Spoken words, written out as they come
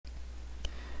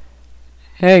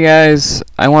Hey guys,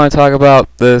 I want to talk about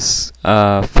this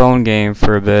phone game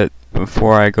for a bit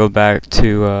before I go back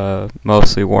to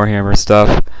mostly Warhammer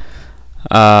stuff.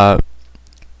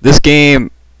 This game,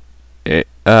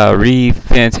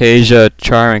 Refantasia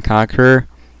Charm and Conqueror,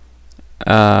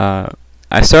 I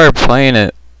started playing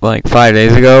it like 5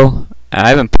 days ago, and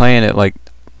I've been playing it like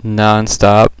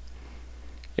non-stop.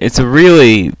 It's a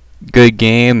really good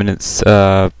game, and it's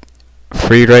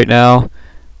free right now,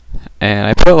 and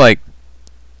I put like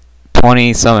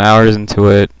 20 some hours into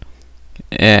it,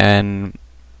 and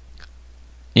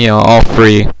all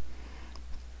free,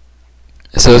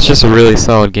 so it's just a really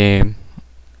solid game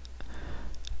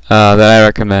that I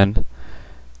recommend.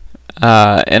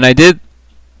 And I did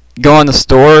go on the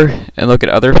store and look at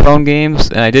other phone games,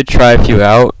 and I did try a few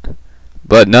out,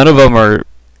 but none of them are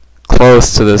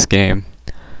close to this game.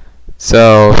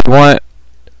 So if you want,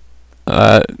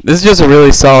 this is just a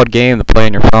really solid game to play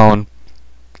on your phone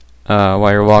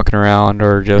while you're walking around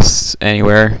or just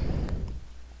anywhere.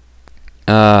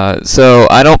 So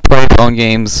I don't play phone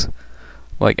games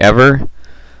like ever,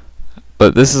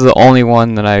 but this is the only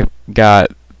one that I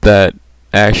got that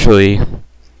actually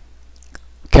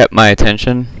kept my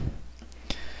attention.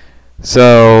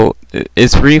 So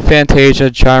it's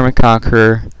Refantasia Charm and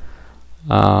Conqueror.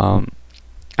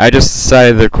 I just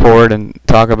decided to record and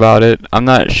talk about it. I'm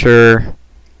not sure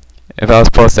if I was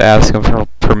supposed to ask them for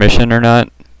permission or not,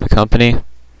 the company.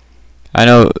 I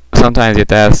know sometimes you have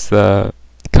to ask the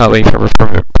company for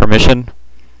permission.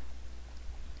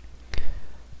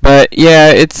 But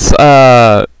yeah, it's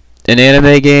an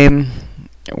anime game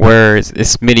where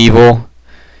it's medieval.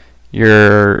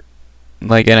 You're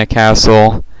like in a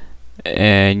castle,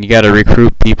 and you gotta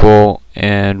recruit people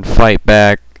and fight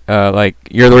back. Like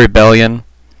you're the rebellion,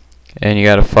 and you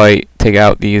gotta take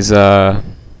out these like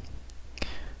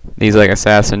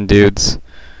assassin dudes.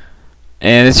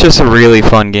 And it's just a really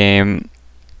fun game.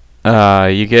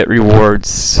 You get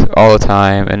rewards all the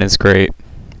time, and it's great.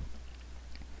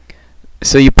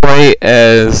 So you play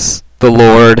as the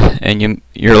Lord, and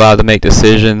you're allowed to make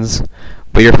decisions,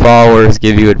 but your followers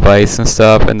give you advice and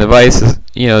stuff. And the advice is,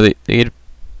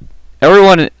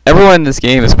 everyone in this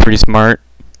game is pretty smart.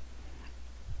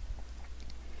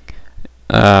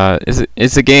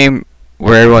 It's a game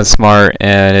where everyone's smart,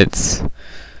 and it's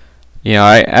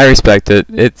I respect it.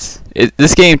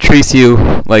 This game treats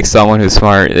you like someone who's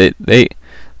smart. They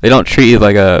don't treat you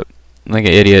like an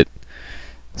idiot.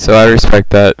 So I respect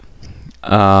that.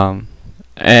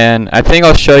 And I think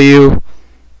I'll show you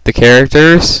the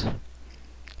characters.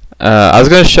 I was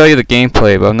gonna show you the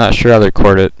gameplay, but I'm not sure how to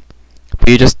record it. But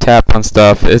you just tap on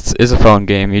stuff. It's a phone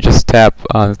game. You just tap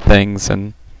on things,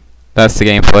 and that's the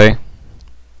gameplay.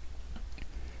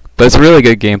 But it's really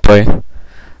good gameplay.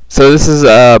 So this is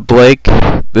Blake.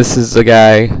 This is the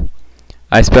guy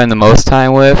I spend the most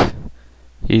time with.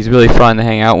 He's really fun to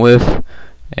hang out with,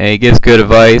 and he gives good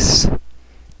advice.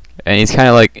 And he's kind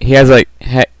of like, he has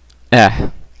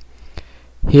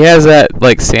that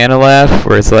like Santa laugh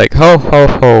where it's like ho ho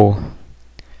ho.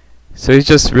 So he's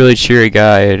just a really cheery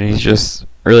guy, and he's just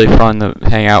really fun to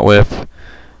hang out with.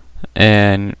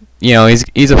 And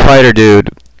he's a fighter dude,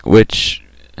 which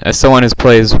as someone who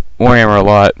plays Warhammer a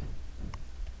lot,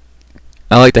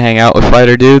 I like to hang out with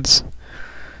fighter dudes.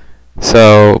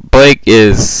 So Blake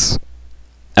is,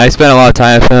 I spent a lot of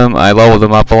time with him. I leveled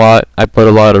him up a lot. I put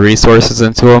a lot of resources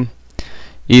into him.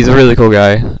 He's a really cool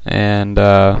guy, and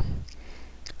I'll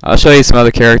show you some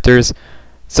other characters.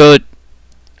 So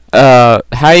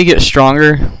how you get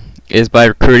stronger is by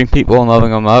recruiting people and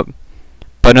leveling them up.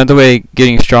 But another way of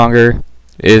getting stronger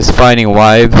is finding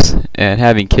wives and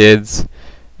having kids,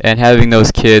 and having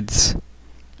those kids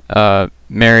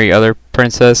marry other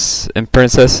princesses.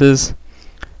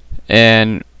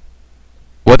 And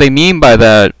what they mean by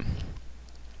that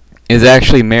is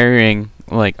actually marrying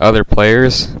like other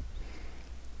players,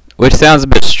 which sounds a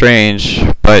bit strange,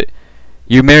 but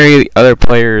you marry other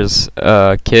players'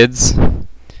 kids,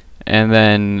 and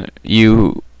then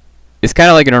it's kind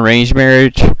of like an arranged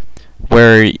marriage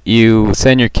where you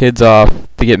send your kids off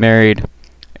to get married,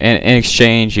 and in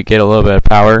exchange you get a little bit of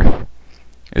power.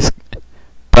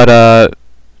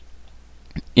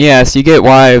 Yeah, so you get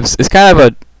wives. It's kind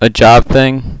of a job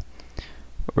thing,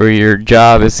 where your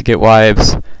job is to get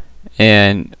wives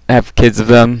and have kids of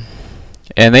them,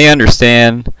 and they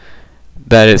understand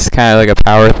that it's kind of like a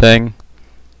power thing.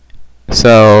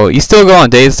 So you still go on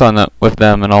dates with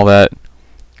them and all that,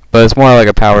 but it's more like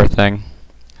a power thing.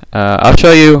 I'll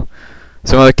show you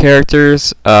some other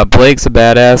characters. Blake's a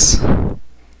badass.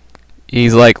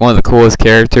 He's like one of the coolest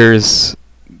characters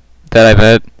that I've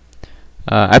met.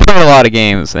 I played a lot of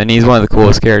games, and he's one of the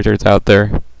coolest characters out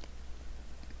there.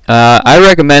 I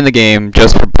recommend the game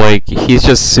just for Blake. He's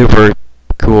just super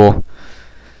cool.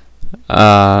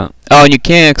 Oh, and you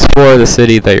can explore the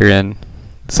city that you're in,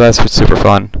 so that's super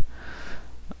fun.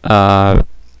 And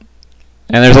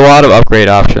there's a lot of upgrade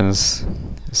options,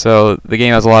 so the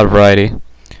game has a lot of variety.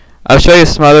 I'll show you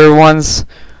some other ones.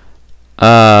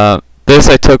 This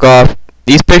I took off.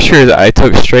 These pictures I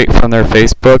took straight from their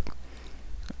Facebook.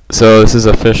 So this is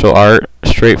official art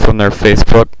straight from their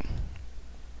Facebook.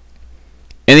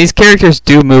 And these characters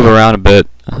do move around a bit.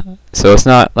 So it's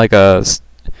not like there's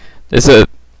a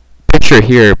picture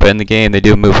here, but in the game they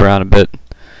do move around a bit.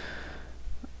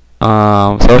 So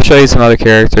I'll show you some other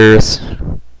characters.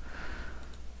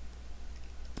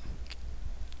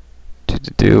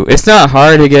 It's not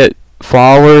hard to get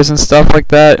followers and stuff like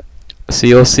that. So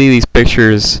you'll see these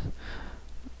pictures.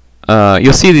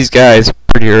 You'll see these guys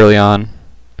pretty early on.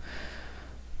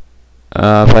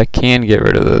 If I can get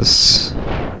rid of this.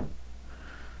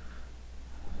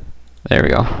 There we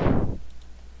go.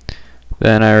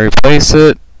 Then I replace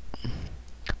it.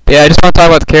 But yeah, I just want to talk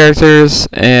about the characters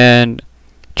and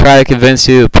try to convince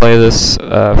you to play this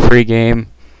free game.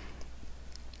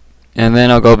 And then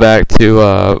I'll go back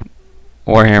to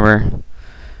Warhammer.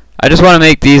 I just want to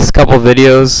make these couple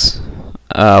videos.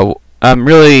 I'm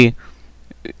really,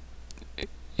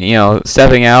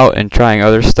 stepping out and trying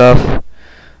other stuff.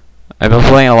 I've been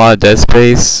playing a lot of Dead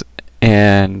Space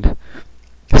and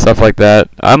stuff like that.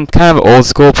 I'm kind of an old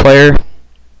school player,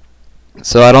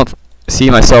 so I don't see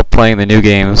myself playing the new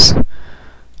games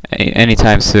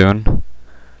anytime soon.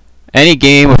 Any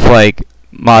game with like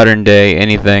modern day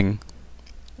anything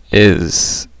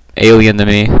is alien to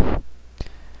me.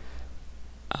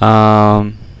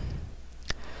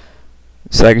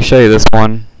 So I can show you this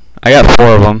one. I got 4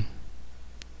 of them.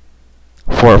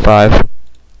 4 or 5.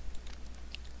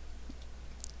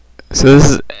 So this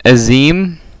is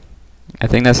Azim. I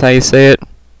think that's how you say it.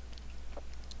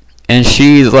 And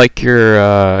she's like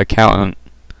your accountant.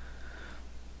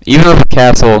 Even with a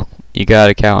castle, you got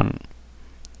an accountant.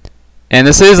 And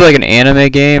this is like an anime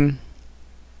game.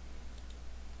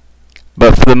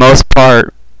 But for the most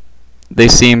part, they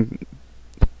seem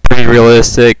pretty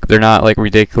realistic. They're not like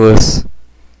ridiculous.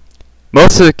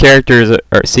 Most of the characters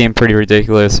seem pretty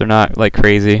ridiculous. They're not like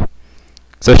crazy.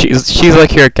 So she's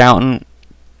like your accountant.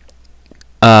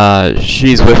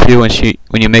 She's with you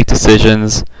when you make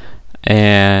decisions,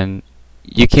 and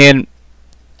you can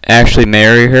actually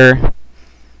marry her.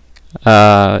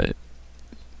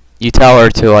 You tell her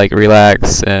to like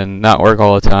relax and not work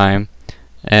all the time,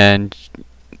 and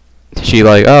she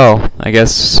like, oh, I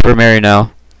guess we're married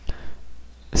now.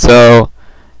 So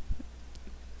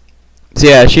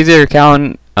yeah, she's your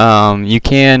accountant.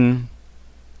 The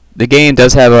game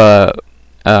does have a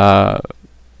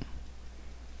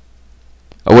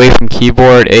away from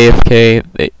keyboard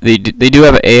AFK. They do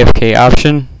have an AFK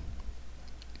option,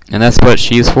 and that's what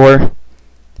she's for.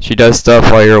 She does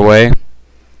stuff while you're away,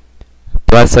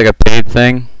 but that's like a paid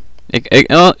thing. It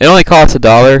only costs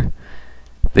 $1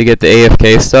 to get the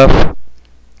AFK stuff,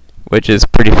 which is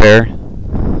pretty fair.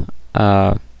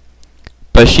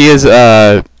 But she is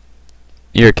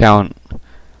your accountant.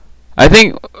 I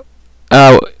think if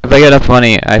I get enough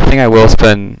money, I think I will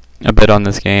spend a bit on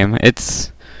this game.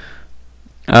 It's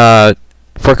for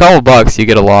a couple bucks you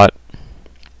get a lot,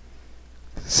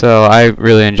 so I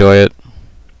really enjoy it.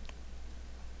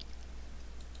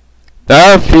 There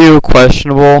are a few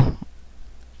questionable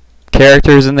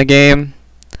characters in the game,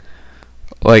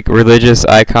 like religious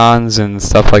icons and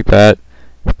stuff like that.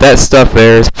 That stuff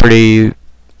there is pretty.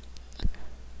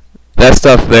 That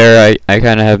stuff there I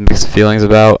kind of have mixed feelings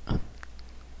about.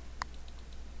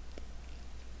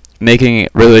 Making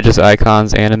religious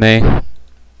icons anime.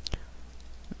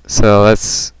 So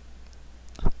that's.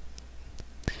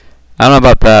 I don't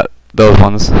know about those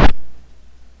ones.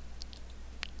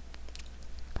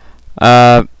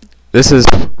 This is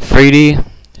Freedy.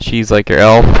 She's like your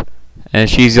elf, and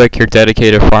she's like your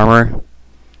dedicated farmer.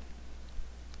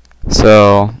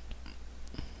 So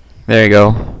there you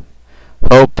go.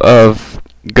 Hope of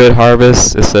good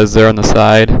harvest. It says there on the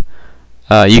side.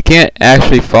 You can't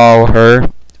actually follow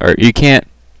her, or you can't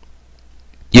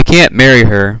marry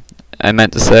her. I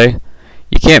meant to say,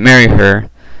 you can't marry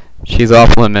her. She's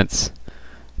off limits.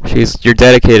 She's your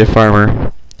dedicated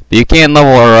farmer. But you can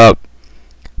level her up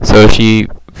so she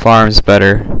farms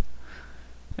better.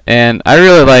 And I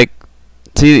really like,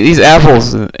 see, these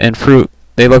apples and fruit,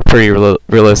 they look pretty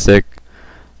realistic.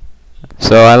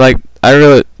 So I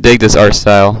really dig this art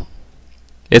style.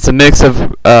 It's a mix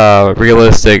of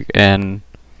realistic and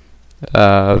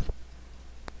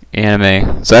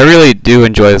anime. So I really do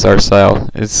enjoy this art style.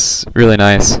 It's really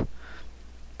nice.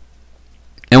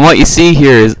 And what you see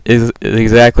here is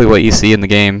exactly what you see in the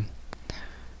game.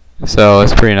 So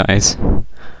it's pretty nice.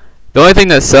 The only thing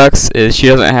that sucks is she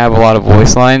doesn't have a lot of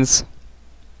voice lines.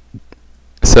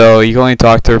 So you can only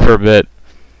talk to her for a bit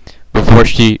before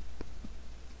she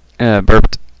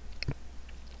burped.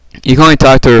 You can only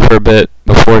talk to her for a bit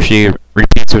before she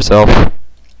repeats herself.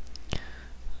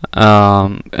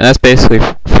 And that's basically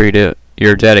for you to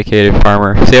your dedicated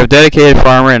farmer. So you have a dedicated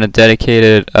farmer and a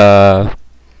dedicated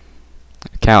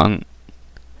accountant.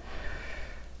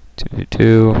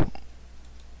 Two.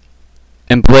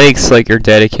 And Blake's like your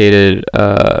dedicated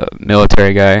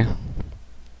military guy.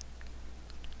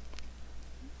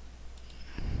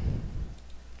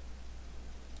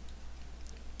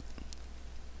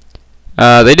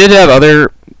 They did have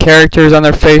other characters on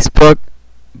their Facebook,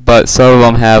 but some of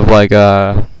them have like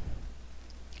it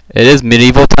is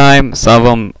medieval time. Some of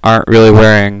them aren't really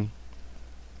wearing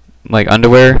like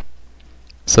underwear,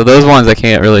 so those ones I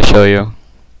can't really show you.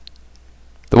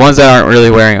 The ones that aren't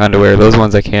really wearing underwear, those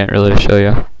ones I can't really show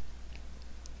you.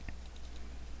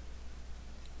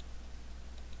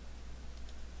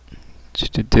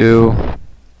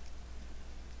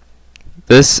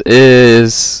 This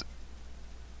is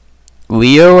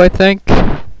Leo, I think.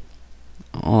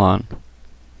 Hold on.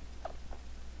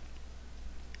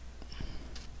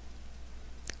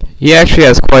 He actually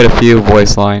has quite a few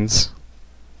voice lines.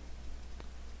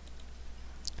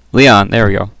 Leon, there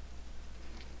we go.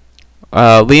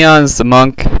 Leon's the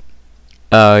monk.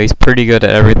 He's pretty good at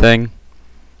everything.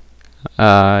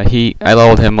 I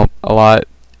leveled him up a lot,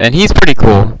 and he's pretty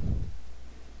cool.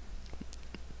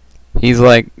 He's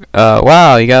like,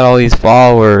 wow, you got all these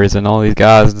followers and all these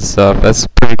guys and stuff. That's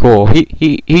pretty cool.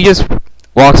 He just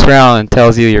walks around and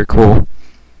tells you you're cool.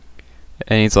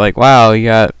 And he's like, wow, you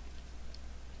got,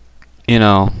 you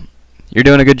know, you're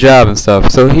doing a good job and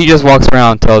stuff. So he just walks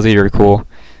around and tells you you're cool.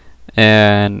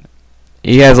 And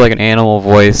he has like an animal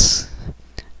voice,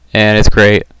 and it's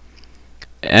great.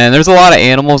 And there's a lot of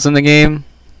animals in the game.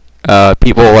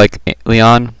 People like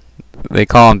Leon, they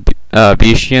call them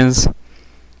Bestians.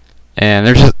 And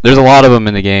there's a lot of them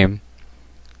in the game.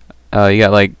 You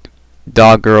got like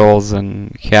dog girls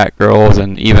and cat girls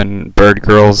and even bird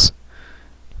girls.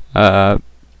 The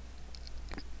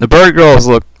bird girls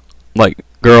look like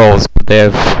girls, but they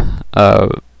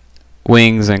have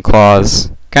wings and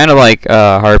claws, kind of like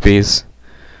harpies.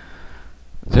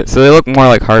 So they look more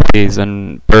like harpies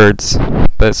than birds,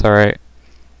 but it's alright.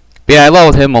 But yeah, I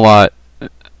leveled him a lot.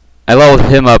 I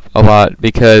leveled him up a lot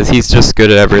because he's just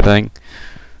good at everything.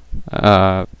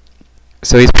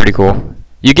 So he's pretty cool.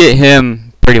 You get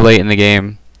him pretty late in the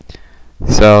game,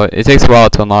 so it takes a while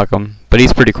to unlock him, but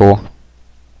he's pretty cool.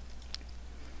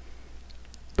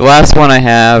 The last one I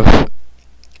have,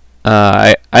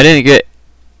 I didn't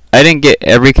get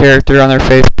every character on their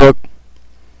Facebook,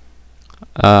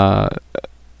 but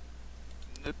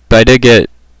I did get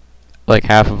like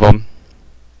half of them.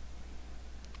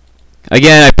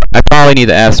 Again, I probably need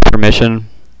to ask permission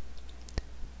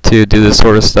to do this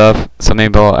sort of stuff, so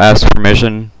maybe I'll ask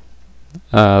permission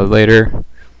later.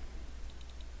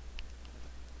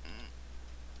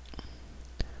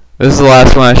 This is the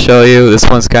last one I show you. This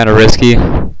one's kind of risky.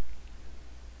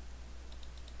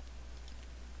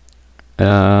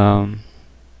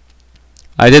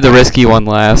 I did the risky one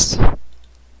last.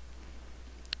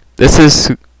 This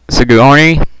is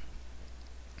Sigourney.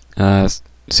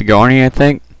 Sigourney, I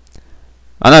think.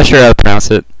 I'm not sure how to pronounce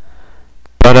it,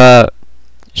 but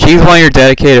she's one of your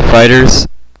dedicated fighters.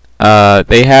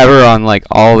 They have her on like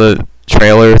all the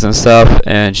trailers and stuff,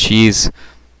 and she's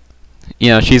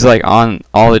like on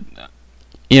all the,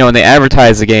 when they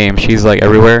advertise the game, she's like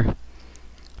everywhere.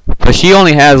 But she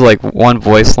only has like one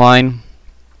voice line,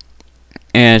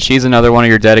 and she's another one of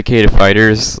your dedicated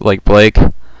fighters, like Blake.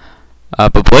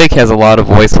 But Blake has a lot of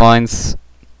voice lines.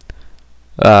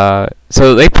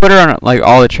 So they put her on like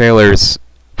all the trailers,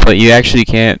 but you actually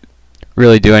can't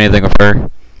really do anything with her.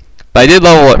 But I did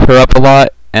level her up a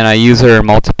lot, and I use her in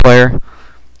multiplayer.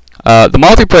 The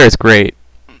multiplayer is great.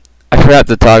 I forgot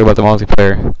to talk about the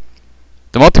multiplayer.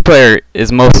 The multiplayer is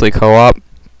mostly co-op,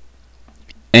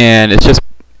 and it's just,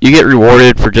 you get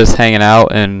rewarded for just hanging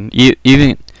out, and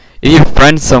even if you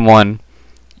friend someone,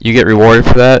 you get rewarded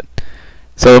for that.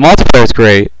 So the multiplayer is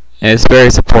great, and it's very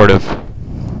supportive.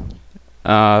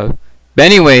 But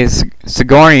anyways,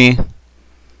 Sigourney,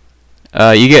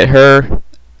 you get her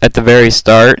at the very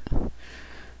start.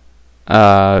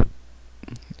 And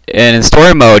in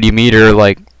story mode, you meet her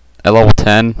like at level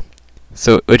 10,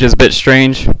 so which is a bit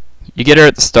strange. You get her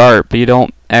at the start, but you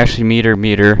don't actually meet her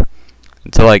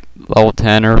until like level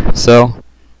 10 or so.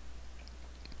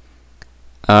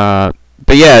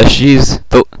 But yeah, she's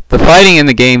the the fighting in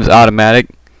the game is automatic,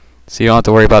 so you don't have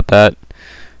to worry about that.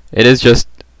 It is just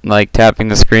like tapping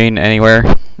the screen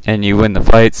anywhere, and you win the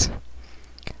fights.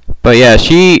 But yeah,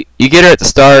 you get her at the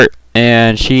start,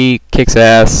 and she kicks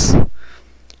ass.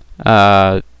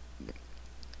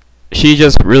 She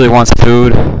just really wants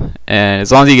food, and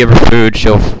as long as you give her food,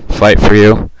 she'll fight for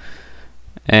you.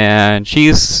 And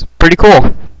she's pretty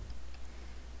cool.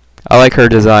 I like her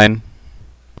design.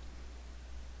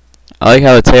 I like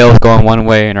how the tail is going one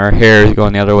way and her hair is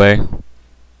going the other way.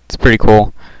 It's pretty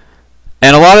cool.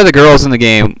 And a lot of the girls in the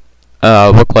game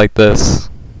look like this.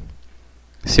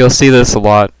 So you'll see this a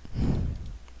lot.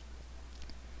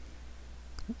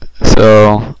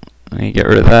 So let me get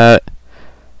rid of that.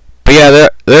 But yeah,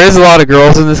 there is a lot of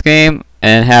girls in this game,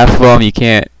 and half of them you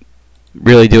can't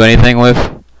really do anything with.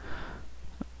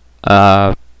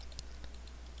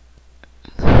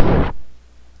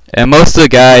 And most of the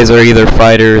guys are either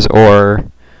fighters or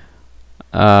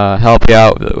help you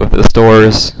out with the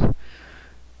stores.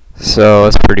 So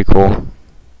it's pretty cool.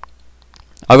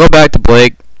 I'll go back to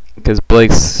Blake, because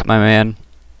Blake's my man.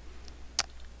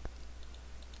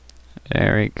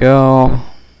 There we go.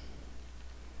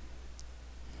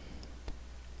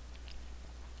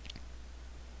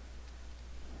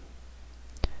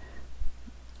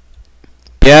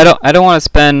 Yeah, I don't want to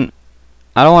spend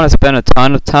a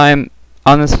ton of time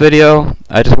on this video.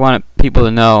 I just want people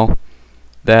to know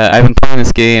that I've been playing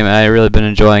this game and I've really been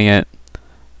enjoying it.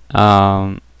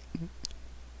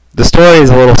 The story is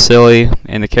a little silly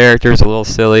and the characters a little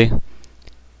silly,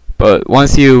 but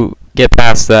once you get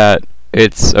past that,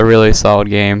 it's a really solid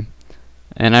game,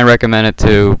 and I recommend it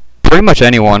to pretty much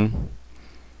anyone.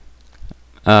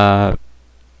 There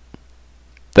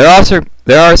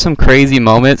are some crazy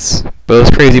moments, but those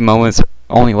crazy moments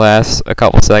only last a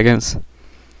couple seconds.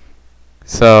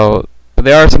 So, but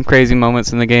there are some crazy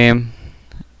moments in the game,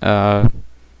 but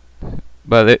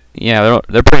yeah,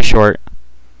 they're pretty short.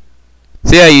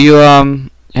 So yeah, you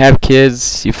have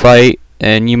kids, you fight,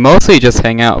 and you mostly just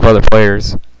hang out with other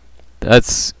players.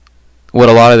 That's what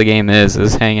a lot of the game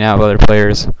is hanging out with other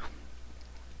players.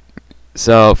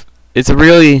 So it's a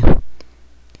really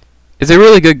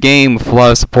good game with a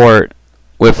lot of support,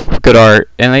 with good art,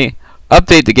 and they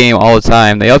update the game all the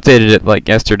time. They updated it like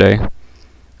yesterday,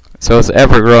 so it's an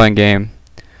ever-growing game.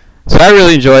 So I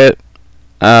really enjoy it.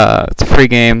 It's a free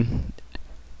game.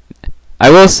 I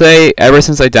will say, ever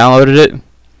since I downloaded it,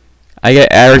 I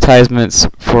get advertisements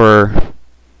for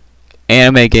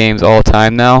anime games all the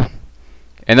time now,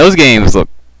 and those games look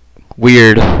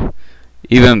weird,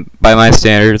 even by my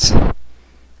standards.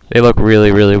 They look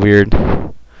really, really weird.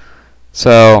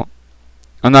 So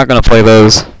I'm not gonna play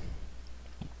those.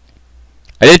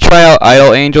 I did try out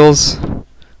Idle Angels,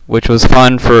 which was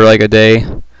fun for like a day.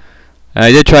 And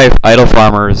I did try Idle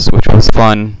Farmers, which was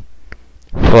fun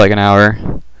for like an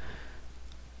hour.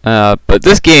 But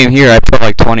this game here, I put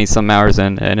like 20 some hours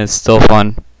in, and it's still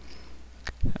fun.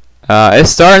 It's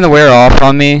starting to wear off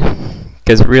on me,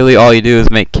 because really all you do is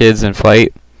make kids and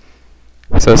fight.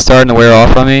 So it's starting to wear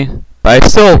off on me. But I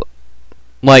still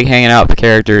like hanging out with the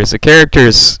characters. The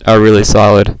characters are really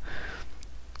solid.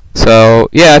 So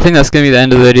yeah, I think that's going to be the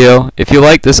end of the video. If you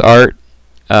like this art,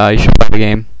 you should play the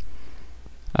game.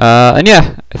 And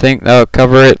yeah, I think that'll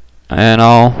cover it, and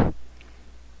I'll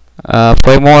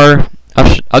play more.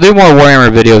 I'll do more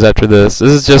Warhammer videos after this.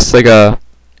 This is just like I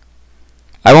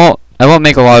won't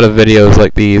make a lot of videos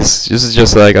like these. This is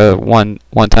just like a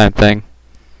one-time thing.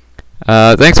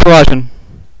 Thanks for watching.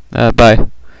 Bye.